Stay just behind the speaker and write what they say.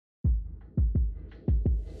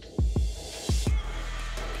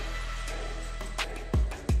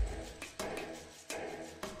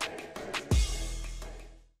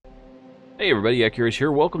Hey everybody, Accuracy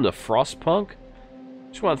here. Welcome to FROSTPUNK.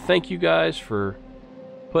 Just want to thank you guys for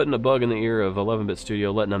putting a bug in the ear of 11-Bit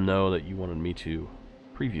Studio, letting them know that you wanted me to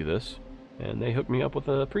preview this, and they hooked me up with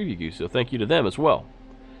a preview, so thank you to them as well.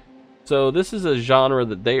 So this is a genre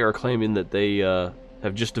that they are claiming that they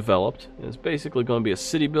have just developed. It's basically going to be a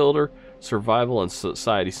city builder, survival, and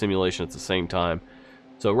society simulation at the same time.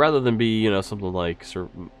 So rather than be, something like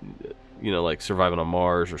like surviving on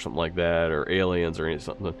Mars or something like that, or aliens or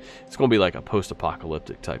something, it's going to be like a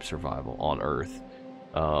post-apocalyptic type survival on Earth.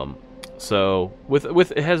 So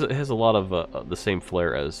with it has a lot of the same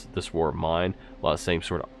flair as This War of Mine, a lot of the same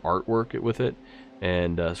sort of artwork with it,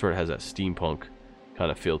 and sort of has that steampunk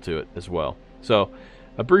kind of feel to it as well. So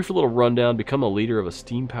a brief little rundown: become a leader of a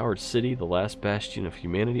steam-powered city, the last bastion of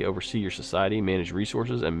humanity. Oversee your society, manage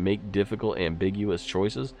resources, and make difficult, ambiguous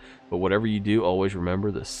choices. But whatever you do, always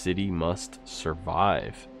remember the city must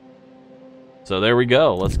survive. So there we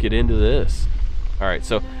go. Let's get into this. Alright,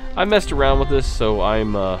 so I messed around with this, so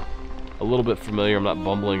I'm a little bit familiar. I'm not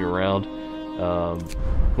bumbling around.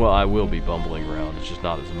 Well, I will be bumbling around. It's just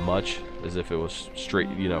not as much as if it was straight,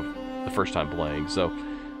 the first time playing. So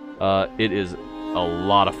it is a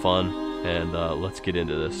lot of fun, and let's get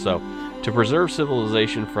into this. So, to preserve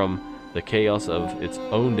civilization from the chaos of its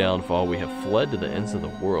own downfall, we have fled to the ends of the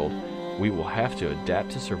world. We will have to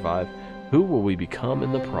adapt to survive. Who will we become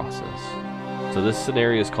in the process? So this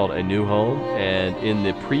scenario is called A New Home, and in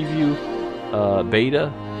the preview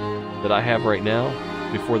beta that I have right now,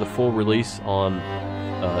 before the full release on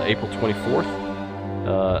April 24th,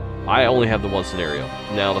 I only have the one scenario.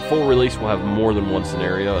 Now the full release will have more than one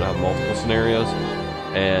scenario. It'll have multiple scenarios,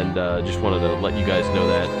 and just wanted to let you guys know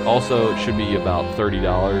that. Also, it should be about $30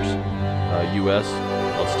 US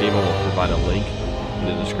on Steam. I will provide a link in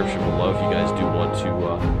the description below if you guys do want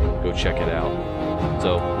to go check it out.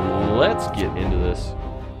 So let's get into this,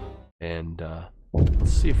 and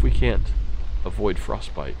let's see if we can't avoid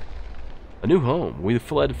frostbite. A new home. We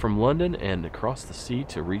fled from London and across the sea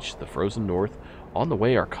to reach the frozen north. On the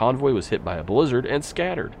way, our convoy was hit by a blizzard and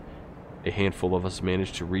scattered. A handful of us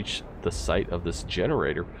managed to reach the site of this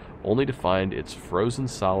generator, only to find it's frozen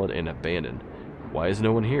solid and abandoned. Why is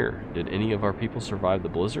no one here? Did any of our people survive the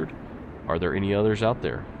blizzard? Are there any others out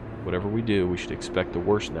there? Whatever we do, we should expect the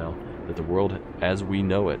worst now that the world as we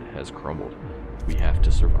know it has crumbled. We have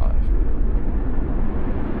to survive.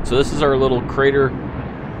 So this is our little crater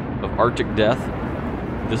of Arctic death.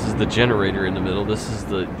 This is the generator in the middle. This is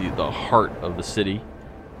the heart of the city,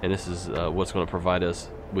 and this is what's going to provide us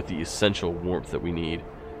with the essential warmth that we need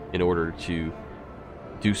in order to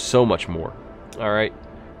do so much more. Alright,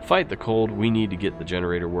 fight the cold. We need to get the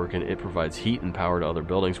generator working. It provides heat and power to other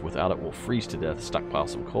buildings. Without it, we'll freeze to death. Stockpile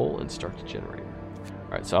some coal and start the generator.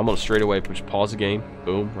 Alright, so I'm going to straight away just pause the game.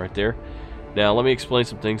 Boom, right there. Now let me explain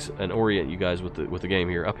some things and orient you guys with the game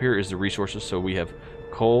here. Up here is the resources. So we have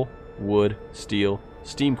coal, wood, steel,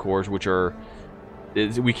 steam cores, which are,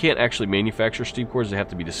 we can't actually manufacture steam cores. They have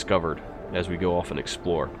to be discovered as we go off and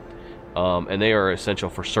explore, and they are essential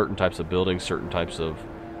for certain types of buildings, certain types of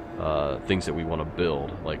things that we want to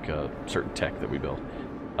build, like certain tech that we build.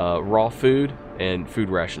 Raw food and food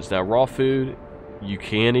rations. Now raw food, you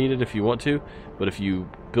can eat it if you want to, but if you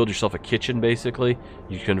build yourself a kitchen, basically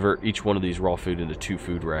you convert each one of these raw food into 2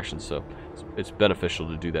 food rations, so it's beneficial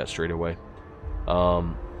to do that straight away.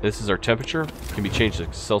 This is our temperature. It can be changed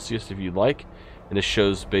to Celsius if you'd like, and this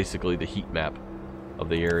shows basically the heat map of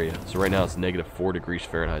the area. So right now it's -4 degrees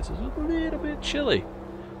Fahrenheit, so it's a little bit chilly.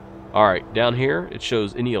 Alright, down here it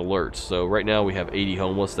shows any alerts. So right now we have 80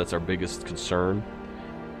 homeless. That's our biggest concern.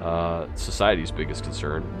 Society's biggest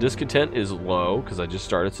concern. Discontent is low because I just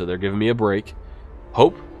started, so they're giving me a break.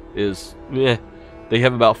 Hope is, they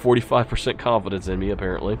have about 45% confidence in me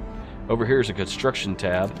apparently. Over here is a construction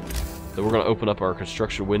tab. So we're going to open up our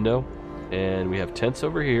construction window, and we have tents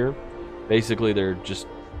over here. Basically, they're just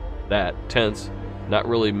that, tents, not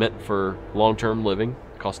really meant for long-term living.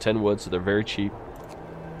 Cost 10 wood, so they're very cheap.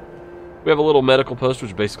 We have a little medical post,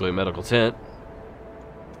 which is basically a medical tent.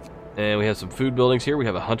 And we have some food buildings here. We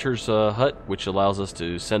have a hunter's hut, which allows us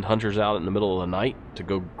to send hunters out in the middle of the night to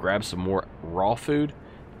go grab some more raw food.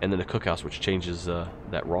 And then a cookhouse, which changes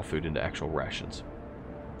that raw food into actual rations.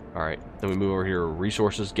 Alright, then we move over here to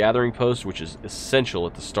resources. Gathering post, which is essential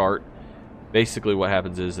at the start. Basically what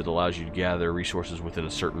happens is it allows you to gather resources within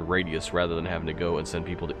a certain radius rather than having to go and send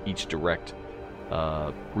people to each direct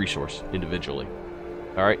resource individually.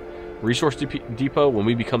 Alright, resource depot. When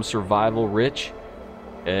we become survival rich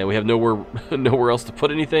and we have nowhere else to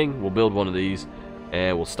put anything, we'll build one of these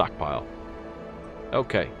and we'll stockpile.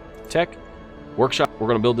 Okay, tech workshop. We're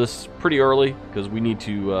going to build this pretty early because we need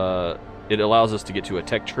to it allows us to get to a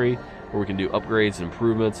tech tree where we can do upgrades and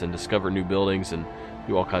improvements and discover new buildings and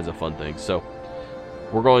do all kinds of fun things. So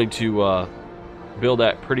we're going to build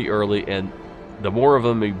that pretty early, and the more of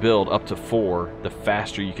them we build, up to 4, the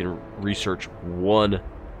faster you can research one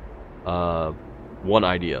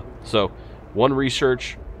idea. So one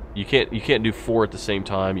research, you can't do 4 at the same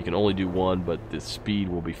time. You can only do 1, but the speed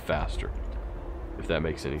will be faster, if that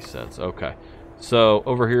makes any sense. Okay, so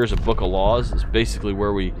over here is a book of laws. It's basically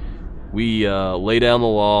where we lay down the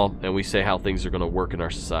law and we say how things are going to work in our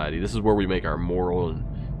society. This is where we make our moral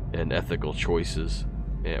and ethical choices,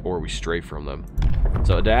 or we stray from them.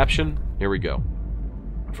 So adaption, here we go.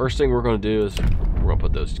 First thing we're going to do is we're going to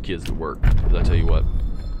put those kids to work. Because I tell you what,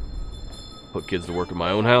 put kids to work in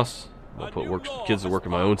my own house. I'll put kids to work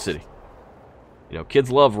in my own city. You know,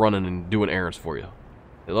 kids love running and doing errands for you.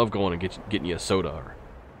 They love going and getting you a soda,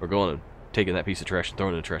 or going and taking that piece of trash and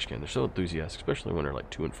throwing it in the trash can. They're so enthusiastic, especially when they're like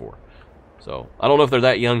 2 and 4. So I don't know if they're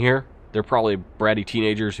that young here. They're probably bratty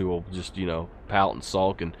teenagers who will just, you know, pout and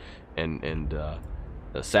sulk and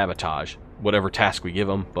sabotage whatever task we give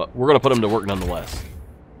them. But we're going to put them to work nonetheless.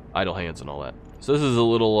 Idle hands and all that. So this is a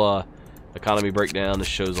little economy breakdown. This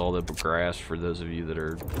shows all the graphs for those of you that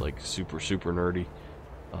are like super nerdy.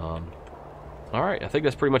 Alright, I think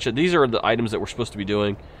that's pretty much it. These are the items that we're supposed to be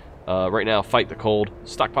doing. Right now, fight the cold.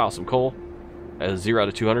 Stockpile some coal. As 0 out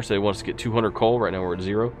of 200, so they want us to get 200 coal. Right now we're at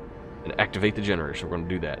 0. And activate the generator, so we're going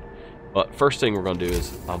to do that. But first thing we're going to do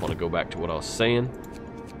is, I'm going to go back to what I was saying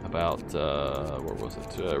about, where was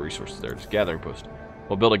it? Resources there. Just gathering post.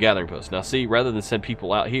 We'll build a gathering post. Now see, rather than send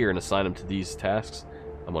people out here and assign them to these tasks,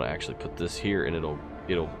 I'm going to actually put this here, and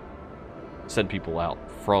it'll send people out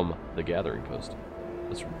from the gathering post.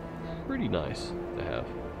 That's pretty nice to have.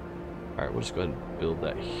 Alright, we'll just go ahead and build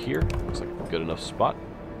that here. Looks like a good enough spot.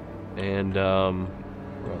 And,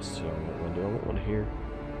 what else do I want to do? I want one here.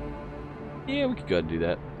 Yeah, we could go ahead and do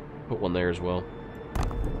that. Put one there as well.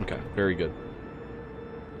 Okay, very good.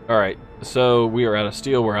 Alright, so we are out of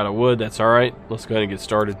steel, we're out of wood, that's alright. Let's go ahead and get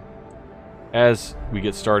started. As we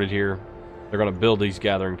get started here, they're going to build these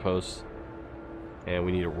gathering posts. And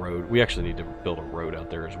we need a road. We actually need to build a road out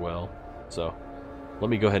there as well. So, let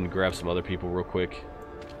me go ahead and grab some other people real quick.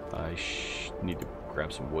 I need to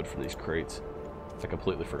grab some wood from these crates. I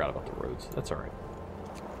completely forgot about the roads. That's alright.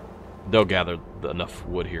 They'll gather enough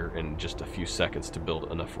wood here in just a few seconds to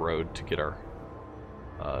build enough road to get our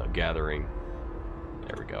gathering.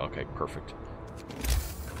 There we go. Okay, perfect.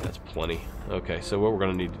 That's plenty. Okay, so what we're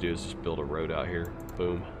going to need to do is just build a road out here.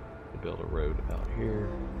 Boom. Build a road out here.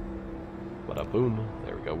 Bada boom.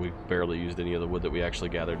 There we go. We barely used any of the wood that we actually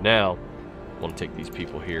gathered. Now, I want to take these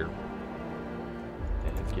people here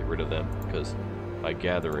and get rid of them, because by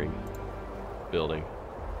gathering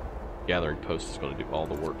post is going to do all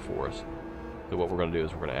the work for us. So what we're going to do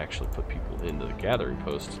is we're going to actually put people into the gathering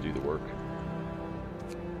post to do the work.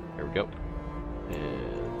 There we go.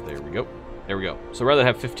 And there we go. There we go. So rather than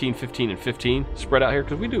have 15, 15, and 15 spread out here,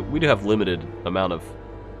 because we do have limited amount of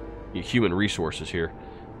human resources here.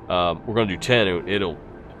 We're going to do 10.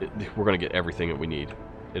 We're going to get everything that we need.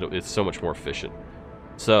 It's so much more efficient.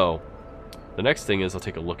 So the next thing is I'll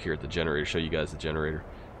take a look here at the generator, show you guys the generator.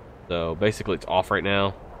 So basically it's off right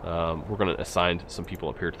now. We're going to assign some people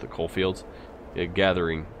up here to the coal fields.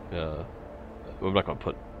 Gathering. I'm not going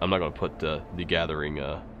to put the gathering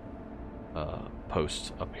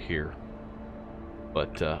posts up here.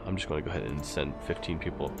 But I'm just going to go ahead and send 15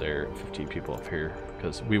 people up there and 15 people up here,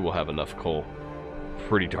 because we will have enough coal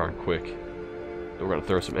pretty darn quick. So we're going to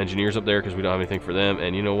throw some engineers up there because we don't have anything for them.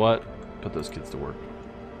 And you know what? Put those kids to work.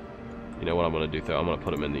 You know what I'm going to do though? I'm going to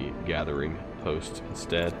put them in the gathering post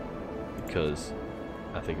instead, because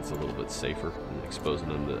I think it's a little bit safer than exposing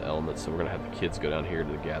them to the elements. So we're going to have the kids go down here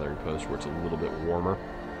to the gathering post where it's a little bit warmer.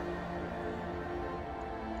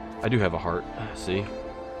 I do have a heart, see?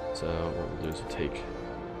 So what we'll do is we'll take...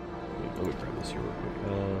 Let me grab this here real quick.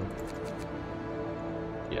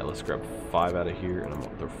 Yeah, let's grab 5 out of here, and I'm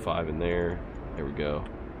going to throw 5 in there. There we go.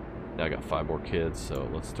 Now I got 5 more kids, so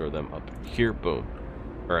let's throw them up here. Boom.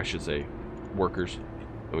 Or I should say, workers.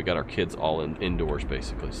 And we got our kids all indoors,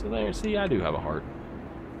 basically. So there, see, I do have a heart.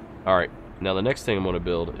 Alright, now the next thing I'm going to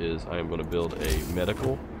build is I am going to build a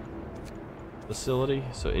medical facility.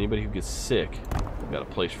 So anybody who gets sick, we've got a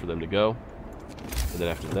place for them to go. And then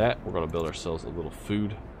after that, we're going to build ourselves a little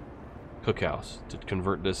food cookhouse to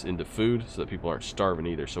convert this into food so that people aren't starving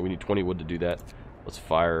either. So we need 20 wood to do that. Let's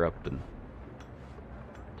fire up and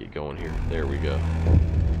get going here. There we go.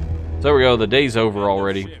 So there we go. The day's over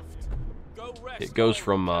already. It goes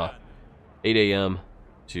from 8 a.m.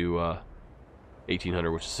 to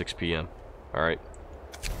 1800, which is 6 p.m. Alright.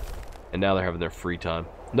 And now they're having their free time.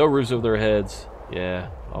 No roofs over their heads. Yeah,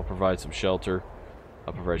 I'll provide some shelter.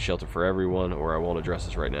 I'll provide shelter for everyone, or I won't address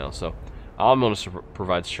this right now. So I'm going to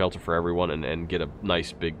provide shelter for everyone and get a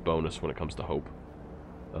nice big bonus when it comes to hope.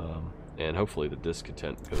 And hopefully the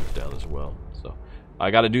discontent goes down as well. So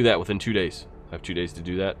I got to do that within 2 days. I have 2 days to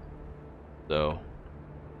do that. So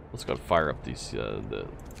let's go fire up these the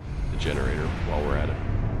generator while we're at it.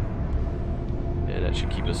 And that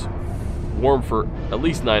should keep us warm for at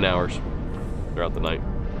least 9 hours throughout the night.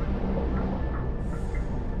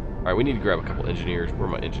 Alright, we need to grab a couple engineers. Where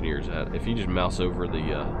are my engineers at? If you just mouse over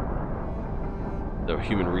the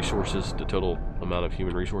human resources, the total amount of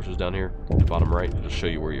human resources down here, bottom right, it'll show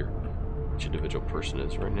you where each individual person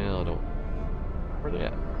is. Right now, I don't... Where are they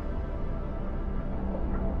at?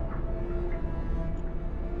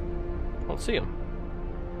 I don't see them.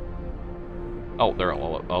 Oh, they're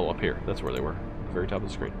all up here. That's where they were. At the very top of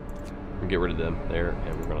the screen. We'll get rid of them there,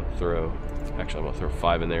 and we're going to throw... Actually, I'm going to throw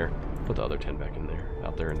 5 in there. Put the other 10 back in there,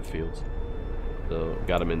 out there in the fields. So,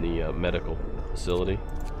 got them in the medical facility.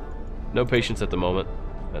 No patients at the moment.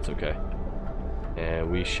 That's okay. And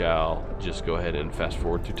we shall just go ahead and fast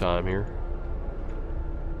forward through time here.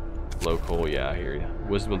 Local, yeah, I hear you.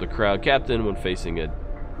 Wisdom of the crowd, Captain. When facing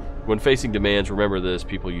demands, remember this: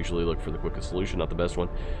 people usually look for the quickest solution, not the best one.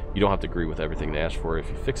 You don't have to agree with everything they ask for. If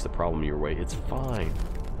you fix the problem your way, it's fine.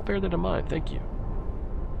 I'll bear that in mind. Thank you.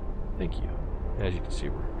 Thank you. As you can see,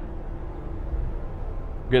 we're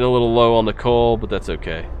getting a little low on the coal, but that's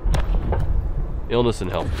okay. Illness and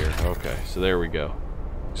healthcare. Okay, so there we go.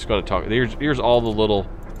 Just going to talk. Here's all the little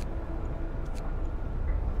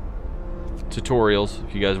tutorials.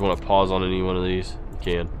 If you guys want to pause on any one of these, you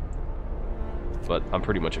can. But I'm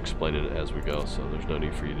pretty much explaining it as we go, so there's no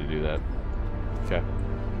need for you to do that. Okay.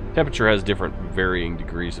 Temperature has different varying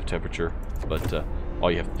degrees of temperature, but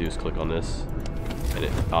all you have to do is click on this, and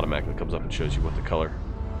it automatically comes up and shows you what the colors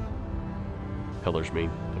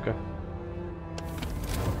mean. Okay.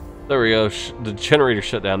 There we go. The generator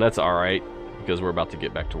shut down. That's alright, because we're about to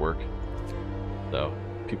get back to work. So,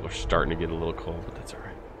 people are starting to get a little cold, but that's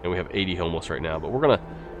alright. And we have 80 homeless right now, but we're going to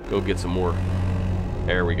go get some more.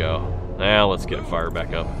 There we go. Now let's get a fire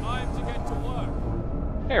back up.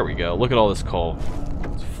 There we go. Look at all this coal.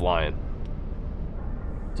 It's flying.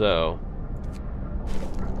 So,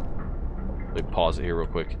 let me pause it here real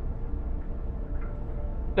quick.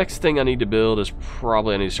 Next thing I need to build is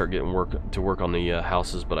probably I need to start getting to work on the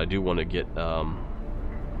houses, but I do want to get yeah,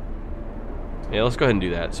 let's go ahead and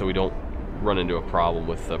do that so we don't run into a problem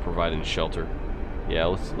with providing shelter. Yeah,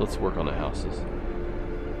 let's work on the houses.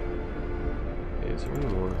 Okay, is there any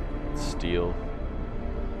more steel?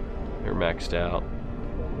 They're maxed out.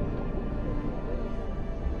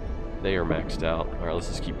 They are maxed out. Alright, let's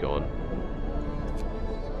just keep going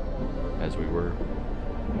as we were.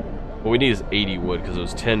 What we need is 80 wood, because it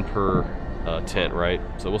was 10 per tent, right?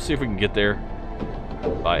 So we'll see if we can get there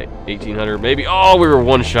by 1800, maybe. Oh, we were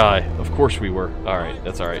one shy. Of course we were. Alright,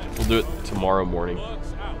 that's alright. We'll do it tomorrow morning.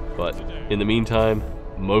 But in the meantime,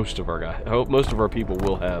 most of our most of our people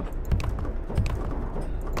will have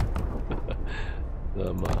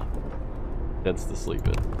tents to sleep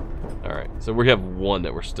in. Alright, so we have one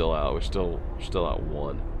that we're still out. We're still out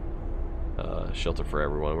one. Shelter for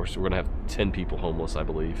everyone. We're going to have 10 people homeless, I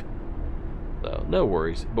believe. So, no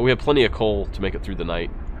worries. But we have plenty of coal to make it through the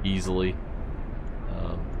night easily.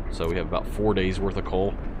 So we have about 4 days worth of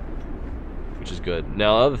coal, which is good.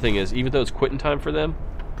 Now, the other thing is, even though it's quitting time for them,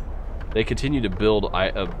 they continue to build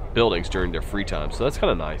buildings during their free time. So that's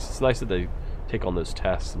kind of nice. It's nice that they take on those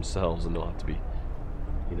tasks themselves and they'll have to be,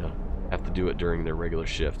 you know, have to do it during their regular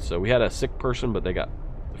shift. So we had a sick person, but they got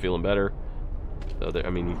feeling better. So I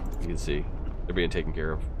mean, you can see they're being taken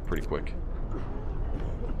care of pretty quick.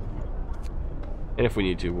 And if we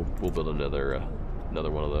need to, we'll build another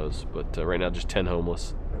one of those. But right now, just 10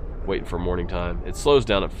 homeless, waiting for morning time. It slows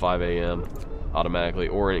down at 5 a.m. automatically,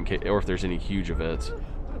 or if there's any huge events,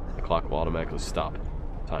 the clock will automatically stop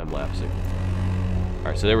time lapsing. All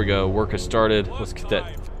right, so there we go. Work has started. Let's get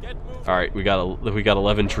that. All right, we got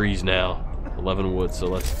 11 trees now, 11 wood. So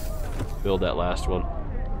let's build that last one.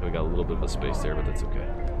 We got a little bit of a space there, but that's okay.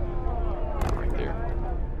 Right there.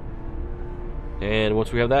 And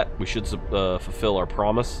once we have that, we should fulfill our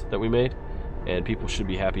promise that we made, and people should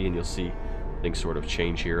be happy. And you'll see things sort of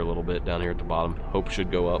change here a little bit down here at the bottom. Hope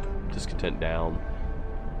should go up, discontent down,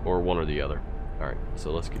 or one or the other. All right,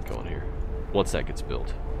 so let's get going here. Once that gets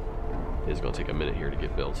built, it's going to take a minute here to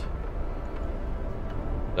get built.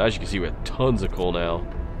 As you can see, we have tons of coal now.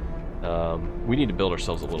 We need to build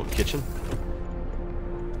ourselves a little kitchen.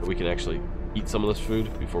 We can actually eat some of this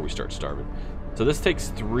food before we start starving. So this takes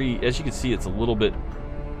 3, as you can see, it's a little bit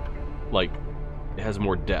like it has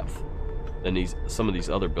more depth. than some of these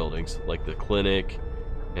other buildings, like the clinic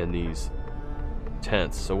and these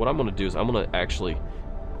tents. So what I'm going to do is I'm going to actually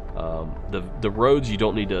the roads, you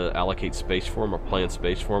don't need to allocate space for them or plan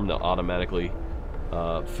space for them. They'll automatically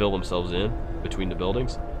fill themselves in between the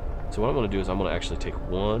buildings. So what I'm going to do is I'm going to actually take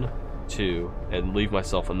 1, 2, and leave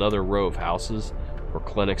myself another row of houses or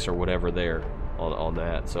clinics or whatever there on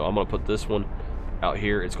that. So I'm going to put this one out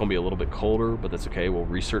here. It's going to be a little bit colder, but that's okay. We'll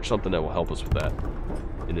research something that will help us with that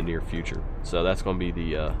in the near future. So that's going to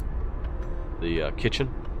be the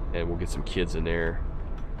kitchen, and we'll get some kids in there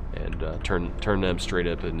and turn them straight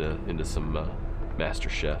up into some master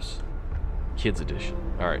chefs. Kids edition.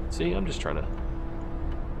 All right. See, I'm just trying to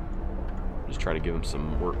give them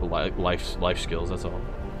some life skills. That's all.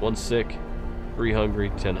 1 sick, 3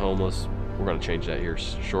 hungry, 10 homeless. We're going to change that here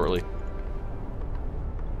shortly.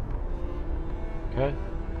 Okay.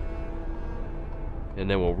 And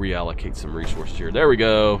then we'll reallocate some resources here. There we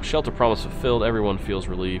go. Shelter promise fulfilled. Everyone feels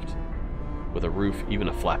relieved. With a roof, even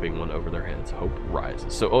a flapping one over their heads. Hope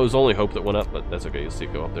rises. So, it was only hope that went up, but that's okay. You'll see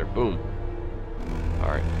it go up there. Boom.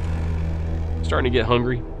 Alright. Starting to get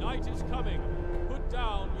hungry. Night is coming. Put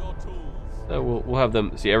down your tools. So we'll have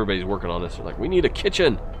them. See, everybody's working on this. They're like, we need a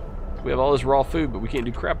kitchen. We have all this raw food, but we can't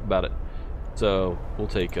do crap about it. So, we'll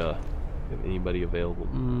take, anybody available?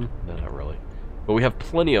 No, not really. But we have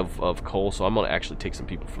plenty of coal, so I'm going to actually take some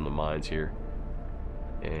people from the mines here.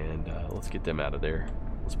 And let's get them out of there.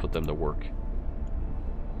 Let's put them to work.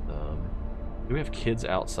 Do we have kids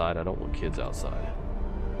outside? I don't want kids outside.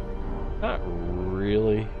 Not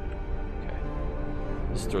really. Okay.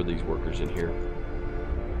 Let's throw these workers in here.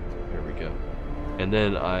 There we go. And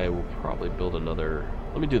then I will probably build another...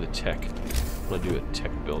 Let me do the tech. I'm going to do a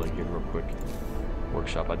tech building here real quick.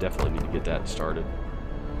 Workshop. I definitely need to get that started.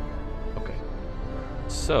 Okay.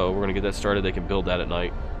 So, we're going to get that started. They can build that at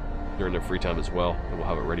night during their free time as well. And we'll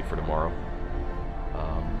have it ready for tomorrow.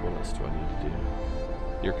 What else do I need to do?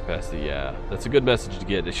 Your capacity, yeah. That's a good message to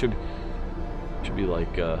get. It should be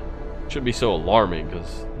like, shouldn't be so alarming,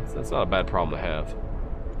 because that's not a bad problem to have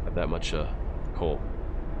that much coal.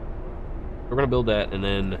 We're going to build that, and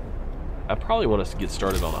then I probably want us to get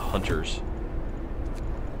started on a hunter's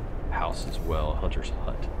house as well, a hunter's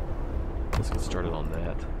hut. Let's get started on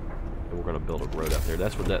that. And we're going to build a road out there.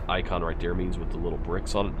 That's what that icon right there means with the little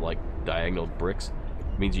bricks on it, like diagonal bricks.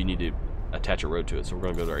 It means you need to attach a road to it. So we're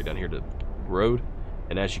going to go right down here to road,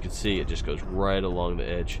 and as you can see, it just goes right along the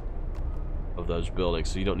edge of those buildings,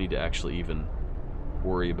 so you don't need to actually even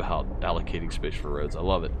worry about allocating space for roads. I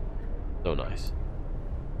love it. So nice.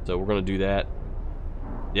 So we're going to do that.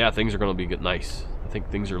 Yeah, things are going to be good. Nice. I think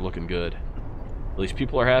things are looking good. At least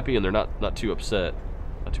people are happy, and they're not too upset.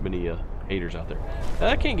 Not too many haters out there. Now,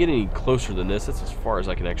 I can't get any closer than this. That's as far as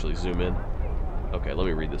I can actually zoom in. Okay, let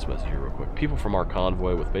me read this message here real quick. People from our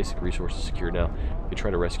convoy with basic resources secured now can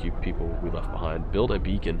try to rescue people we left behind, build a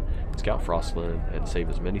beacon, scout Frostland, and save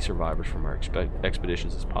as many survivors from our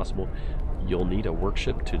expeditions as possible. You'll need a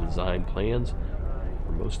workshop to design plans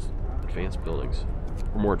for most advanced buildings.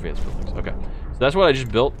 For more advanced buildings. Okay, so that's what I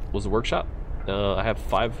just built, was the workshop. I have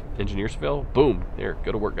 5 engineers available. Boom, there,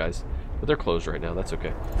 go to work, guys. But they're closed right now, that's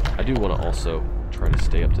okay. I do want to also try to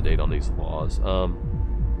stay up to date on these laws.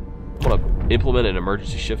 I want to implement an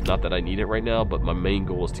emergency shift. Not that I need it right now, but my main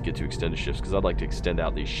goal is to get to extended shifts, because I'd like to extend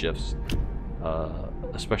out these shifts,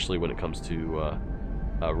 especially when it comes to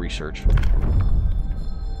research.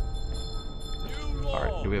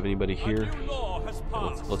 Alright, do we have anybody here?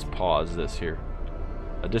 Let's pause this here.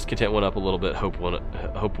 Discontent went up a little bit. Hope went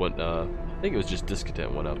I think it was just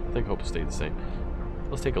discontent went up. I think hope stayed the same.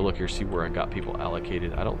 Let's take a look here, see where I got people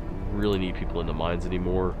allocated. I don't really need people in the mines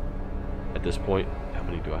anymore at this point. How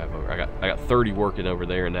many do I have over? I got 30 working over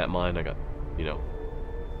there in that mine. I got, you know,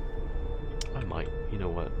 I might, you know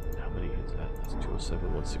what? How many is that? That's 207,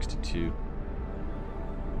 162,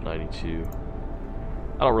 92.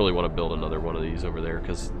 I don't really want to build another one of these over there,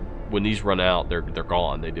 because when these run out, they're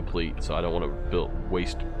gone. They deplete. So I don't want to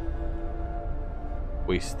waste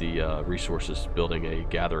the resources building a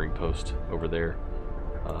gathering post over there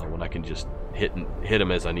when I can just hit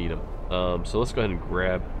them as I need them. So let's go ahead and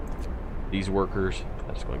grab these workers.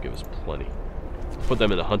 That's going to give us plenty. Put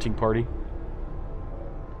them in a hunting party.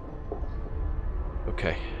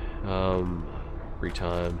 Okay. Free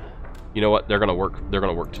time. You know what? They're going to work. They're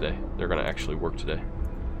going to work today. They're going to actually work today.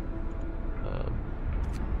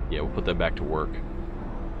 Yeah, we'll put them back to work,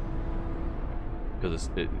 because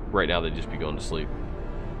right now they'd just be going to sleep.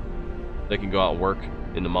 They can go out and work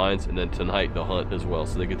in the mines, and then tonight they'll hunt as well,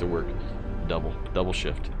 so they get to work double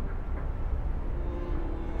shift.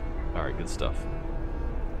 Alright, good stuff.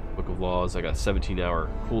 Book of Laws, I got 17-hour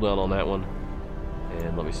cooldown on that one.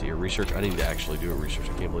 And let me see here. Research. I need to actually do a research.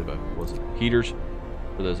 I can't believe I wasn't. Heaters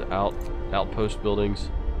for those outpost buildings,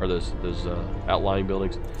 or those outlying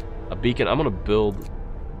buildings. A beacon. I'm gonna build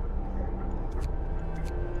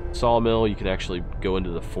sawmill. You can actually go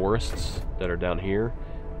into the forests that are down here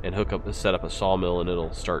and set up a sawmill, and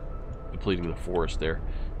it'll start depleting the forest there,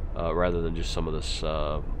 rather than just some of this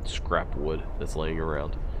scrap wood that's laying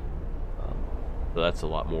around. So that's a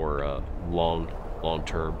lot more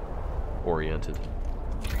long-term oriented.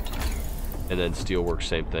 And then steelwork,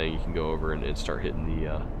 same thing. You can go over and start hitting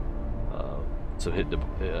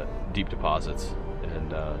the deep deposits,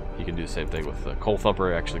 and you can do the same thing with the coal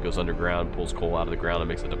thumper. It actually goes underground, pulls coal out of the ground, and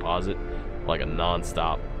makes a deposit, like a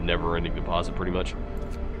non-stop, never-ending deposit, pretty much.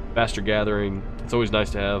 Faster gathering. It's always nice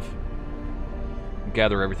to have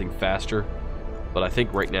gather everything faster, but I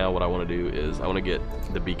think right now what I want to do is I want to get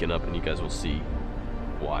the beacon up, and you guys will see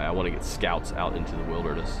why. I want to get scouts out into the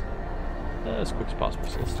wilderness as quick as possible.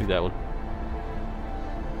 So let's do that one.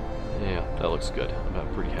 Yeah, that looks good.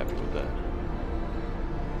 I'm pretty happy with that.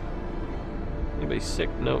 Anybody sick?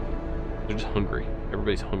 No. They're just hungry.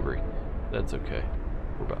 Everybody's hungry. That's okay.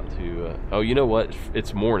 We're about to... oh, you know what?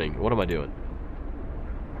 It's morning. What am I doing?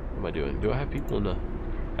 What am I doing? Do I have people in the...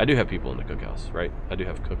 I do have people in the cookhouse, right? I do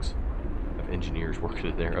have cooks. I have engineers working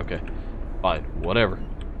in there. Okay. Fine. Whatever.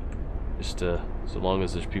 Just so long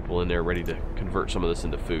as there's people in there ready to convert some of this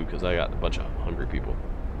into food, because I got a bunch of hungry people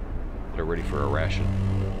that are ready for a ration.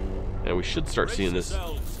 And we should start seeing this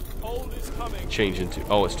change into...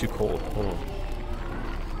 Oh, it's too cold. Hold on.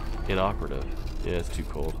 Inoperative. Yeah, it's too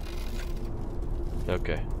cold.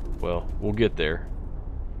 Okay. Well, we'll get there.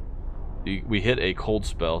 We hit a cold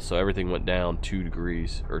spell, so everything went down 2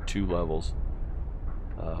 degrees, or 2 levels,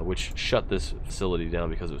 which shut this facility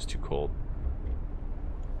down because it was too cold.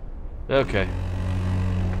 Okay.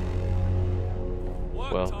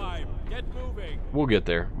 Well, we'll get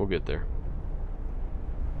there. We'll get there.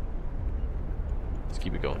 Let's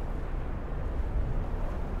keep it going.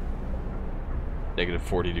 Negative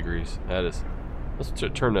 40 degrees. That is... Let's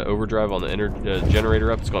turn the overdrive on the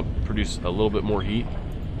generator up. It's going to produce a little bit more heat.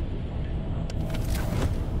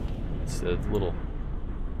 It's a little...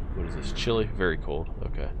 What is this? Chilly? Very cold.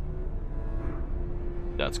 Okay.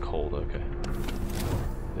 That's cold. Okay.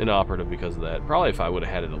 Inoperative because of that. Probably if I would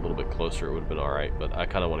have had it a little bit closer, it would have been alright. But I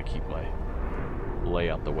kind of want to keep my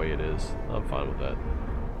layout the way it is. I'm fine with that.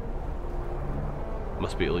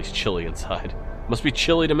 Must be at least chilly inside. Must be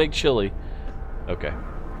chilly to make chili. Okay.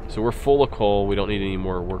 So we're full of coal. We don't need any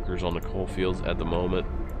more workers on the coal fields at the moment.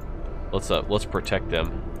 Let's protect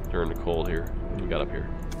them during the cold here. What do we got up here?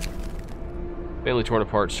 Family torn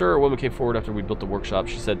apart. Sir, a woman came forward after we built the workshop.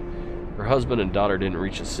 She said her husband and daughter didn't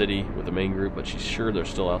reach the city with the main group, but she's sure they're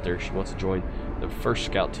still out there. She wants to join the first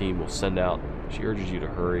scout team we'll send out. She urges you to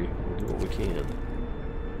hurry. We'll do what we can.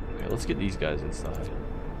 Okay, let's get these guys inside.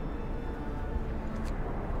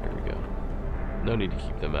 There we go. No need to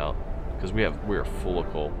keep them out because we are full of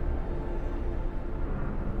coal.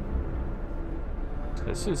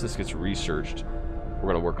 As soon as this gets researched, we're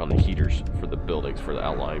going to work on the heaters for the buildings, for the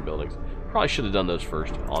outlying buildings. Probably should have done those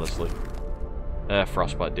first, honestly.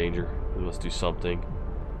 Frostbite danger. Let's do something.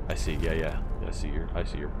 I see. Yeah. I see your.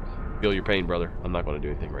 Feel your pain, brother. I'm not going to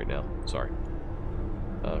do anything right now. Sorry.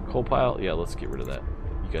 Coal pile. Yeah, let's get rid of that.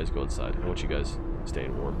 You guys go inside. I want you guys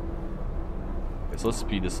staying warm. Okay, so let's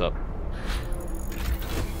speed this up.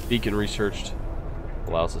 Beacon researched.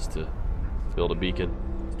 Allows us to build a beacon.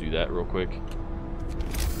 Let's do that real quick.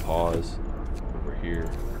 Pause. Over here.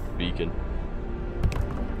 Beacon.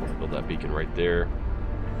 Build that beacon right there.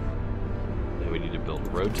 Then we need to build a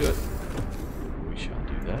road to it. We shall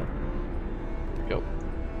do that. There we go.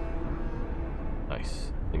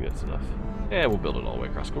 Nice. I think that's enough. Yeah, we'll build it all the way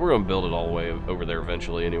across. We're going to build it all the way over there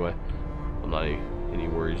eventually anyway. I'm not any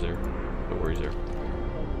worries there. No worries there.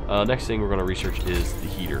 Next thing we're going to research is the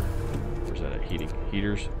heater. Where's that at?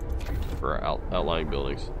 Heaters for our outlying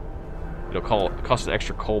buildings. It'll cost an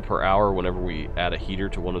extra coal per hour whenever we add a heater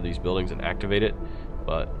to one of these buildings and activate it.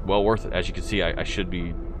 But well worth it. As you can see, I should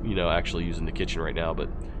be, actually using the kitchen right now, but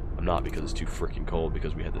I'm not because it's too freaking cold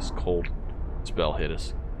because we had this cold spell hit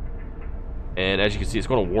us. And as you can see, it's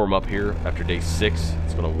going to warm up here after day 6.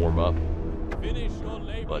 It's going to warm up.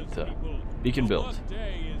 But beacon built.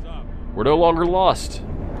 We're no longer lost.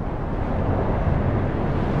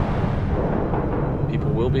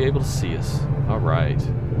 People will be able to see us. All right.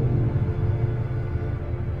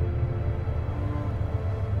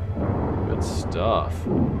 Good stuff.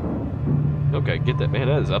 Okay, get that. Man,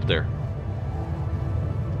 that is up there.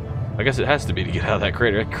 I guess it has to be to get out of that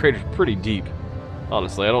crater. That crater's pretty deep.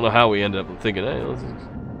 Honestly, I don't know how we ended up thinking, hey,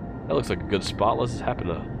 that looks like a good spot. Let's just happen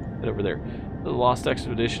to head over there. The Lost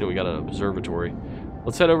Expedition, and we got an observatory.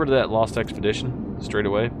 Let's head over to that Lost Expedition straight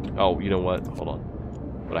away. Oh, you know what? Hold on.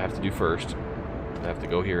 What I have to do first, I have to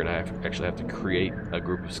go here and I actually have to create a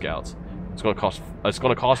group of scouts. It's going to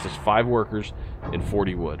cost us 5 workers and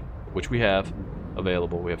 40 wood, which we have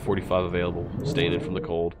available. We have 45 available, staying in from the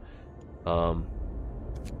cold.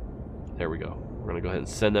 There we go. We're going to go ahead and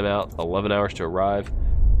send them out. 11 hours to arrive,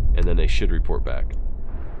 and then they should report back.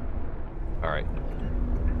 All right.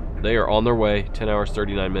 They are on their way. 10 hours,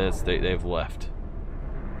 39 minutes. They've left.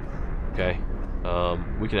 Okay.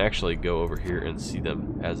 We can actually go over here and see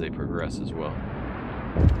them as they progress as well.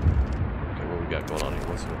 Okay, what we got going on here?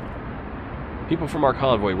 What's going on? People from our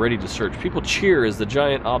convoy ready to search. People cheer as the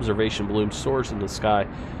giant observation balloon soars in the sky.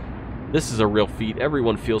 This is a real feat.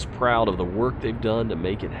 Everyone feels proud of the work they've done to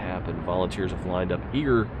make it happen. Volunteers have lined up,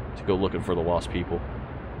 eager to go looking for the lost people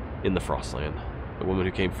in the Frostland. The woman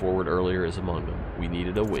who came forward earlier is among them. We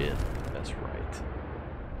needed a win. That's right.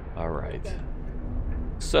 All right.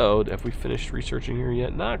 So, have we finished researching here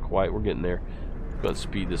yet? Not quite. We're getting there. I'm going to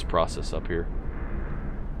speed this process up here.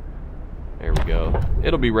 There we go.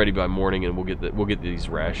 It'll be ready by morning, and we'll get these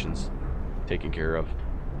rations taken care of.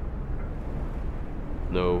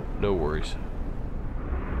 No worries.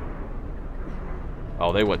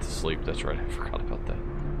 Oh, they went to sleep. That's right. I forgot about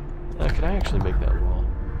that. Can I actually make that wall?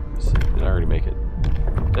 Let's see. Did I already make it?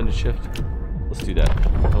 End shift. Let's do that.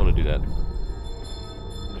 I want to do that.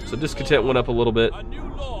 So discontent went up a little bit. A new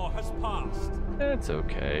law has passed. That's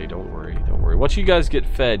okay. Don't worry. Don't worry. Once you guys get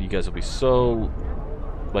fed, you guys will be so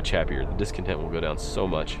much happier. The discontent will go down so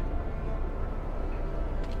much.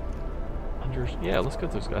 Hunters. Yeah, let's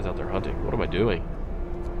get those guys out there hunting. What am I doing?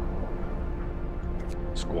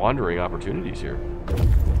 Squandering opportunities here.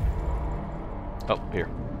 Oh, here.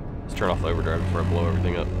 Let's turn off the overdrive before I blow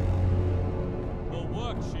everything up. The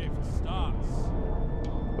work shift starts.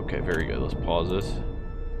 Okay, very good. Let's pause this.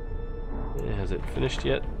 Has it finished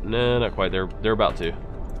yet? No, not quite. They're about to.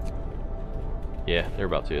 Yeah, they're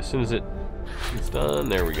about to. As soon as it's done,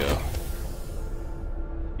 there we go.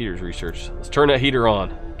 Heaters research. Let's turn that heater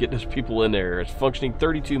on. Get those people in there. It's functioning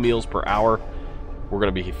 32 meals per hour. We're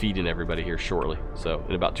going to be feeding everybody here shortly. So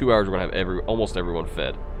in about 2 hours, we're going to have almost everyone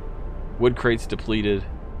fed. Wood crates depleted.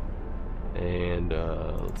 And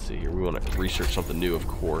let's see here. We want to research something new, of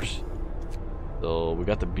course. So we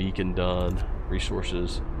got the beacon done.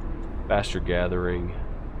 Resources. Faster gathering.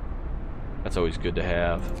 That's always good to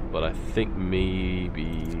have. But I think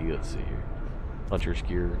maybe, let's see here. Hunter's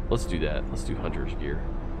gear. Let's do that. Let's do hunter's gear.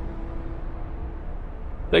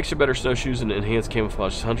 Thanks to better snowshoes and enhanced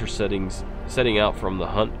camouflage, hunters setting out from the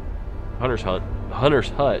hunter's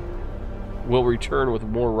hut will return with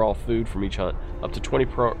more raw food from each hunt, up to 20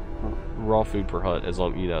 raw food per hunt, as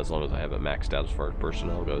long as I have it maxed out as far as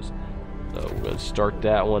personnel goes. So we're going to start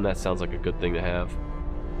that one. That sounds like a good thing to have.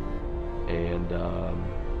 And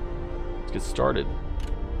let's get started.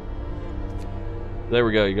 There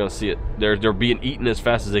we go. You're going to see it. They're being eaten as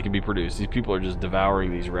fast as they can be produced. These people are just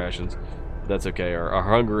devouring these rations. That's okay. Our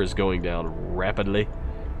hunger is going down rapidly,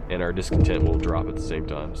 and our discontent will drop at the same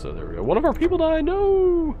time. So there we go. One of our people died.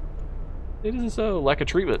 No, it isn't so. Lack of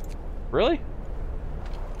treatment. Really?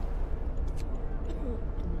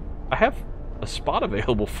 I have a spot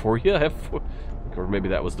available for you. I have, or maybe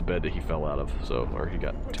that was the bed that he fell out of. So, or he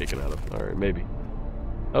got taken out of. All right, maybe.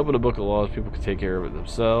 Open a book of laws. People can take care of it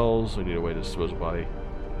themselves. We need a way to dispose of body.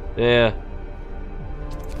 Yeah.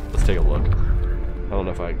 Let's take a look. I don't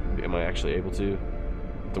know if am I actually able to.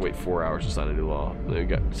 I have to wait 4 hours to sign a new law. Then we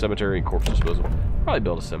got cemetery and corpse disposal. Probably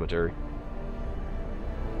build a cemetery.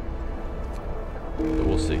 But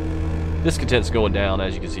we'll see. Discontent's going down,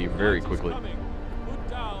 as you can see, very quickly.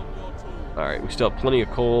 Alright, we still have plenty of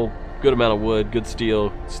coal, good amount of wood, good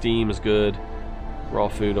steel, steam is good, raw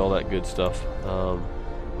food, all that good stuff. We're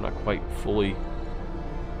not quite fully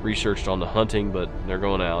researched on the hunting, but they're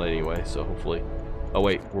going out anyway, so hopefully. Oh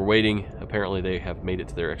wait, we're waiting. Apparently they have made it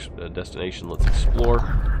to their destination. Let's explore,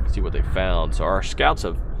 see what they found. So our scouts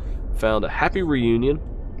have found a happy reunion.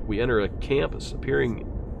 We enter a camp appearing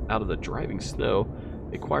out of the driving snow.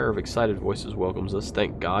 A choir of excited voices welcomes us.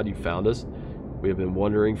 Thank God you found us. We have been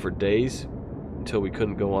wandering for days until we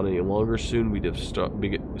couldn't go on any longer. Soon we'd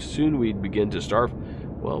begin to starve.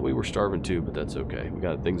 Well, we were starving too, but that's okay. We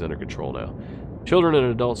got things under control now. Children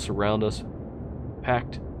and adults surround us,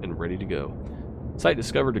 packed and ready to go. Site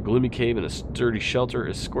discovered a gloomy cave and a sturdy shelter.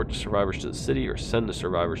 Escort the survivors to the city, or send the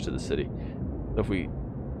survivors to the city. If we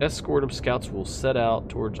escort them, scouts will set out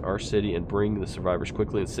towards our city and bring the survivors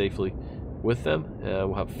quickly and safely with them.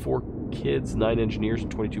 We'll have 4 kids, 9 engineers,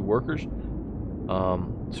 and 22 workers.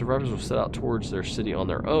 Survivors will set out towards their city on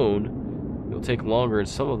their own. it'll take longer, and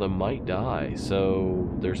some of them might die.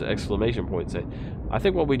 So there's an exclamation point saying. I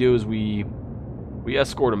think what we do is we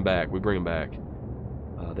escort them back. We bring them back.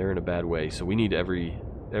 They're in a bad way, so we need every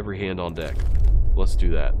hand on deck. Let's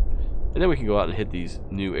do that. And then we can go out and hit these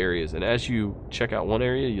new areas. And as you check out one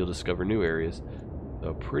area, you'll discover new areas.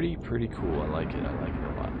 So pretty cool. I like it. I like it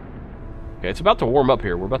a lot. Okay, it's about to warm up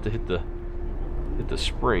here. We're about to hit the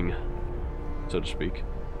spring, so to speak.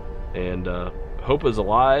 And hope is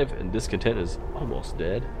alive, and discontent is almost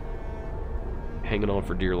dead. Hanging on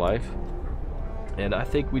for dear life. And I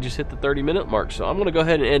think we just hit the 30-minute mark. So I'm going to go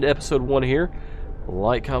ahead and end episode 1 here.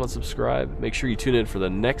 Like, comment, subscribe. Make sure you tune in for the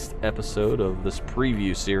next episode of this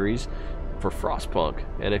preview series for Frostpunk.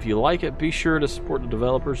 And if you like it, be sure to support the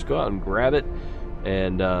developers. Go out and grab it.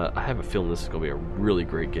 And I have a feeling this is going to be a really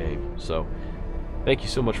great game. So, thank you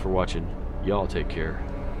so much for watching. Y'all take care.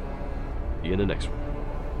 See you in the next one.